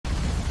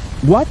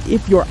What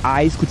if your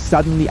eyes could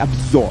suddenly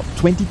absorb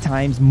 20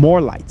 times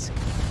more light?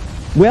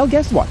 Well,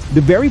 guess what?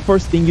 The very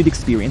first thing you'd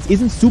experience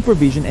isn't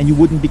supervision and you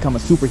wouldn't become a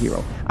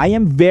superhero. I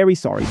am very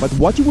sorry, but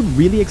what you would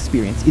really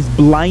experience is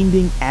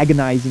blinding,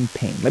 agonizing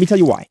pain. Let me tell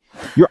you why.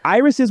 Your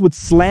irises would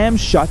slam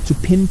shut to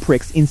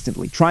pinpricks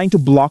instantly, trying to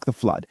block the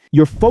flood.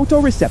 Your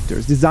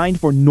photoreceptors, designed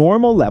for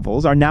normal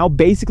levels, are now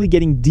basically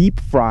getting deep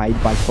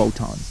fried by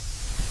photons.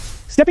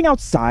 Stepping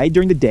outside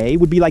during the day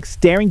would be like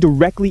staring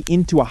directly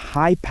into a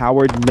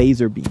high-powered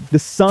laser beam. The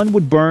sun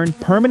would burn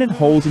permanent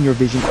holes in your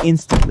vision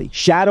instantly.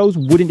 Shadows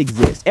wouldn't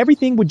exist.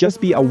 Everything would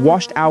just be a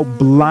washed-out,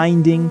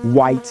 blinding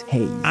white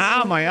haze.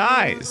 Ah, my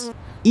eyes!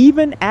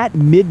 Even at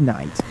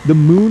midnight, the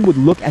moon would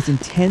look as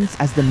intense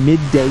as the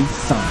midday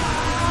sun.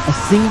 A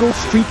single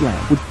street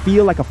lamp would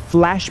feel like a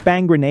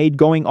flashbang grenade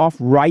going off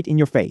right in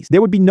your face.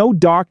 There would be no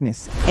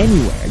darkness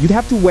anywhere. You'd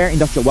have to wear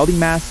industrial welding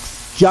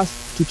masks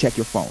just to check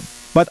your phone.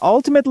 But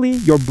ultimately,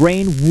 your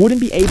brain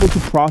wouldn't be able to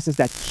process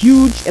that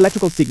huge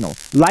electrical signal,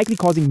 likely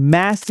causing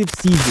massive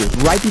seizures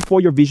right before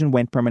your vision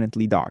went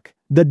permanently dark.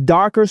 The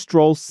darker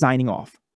stroll signing off.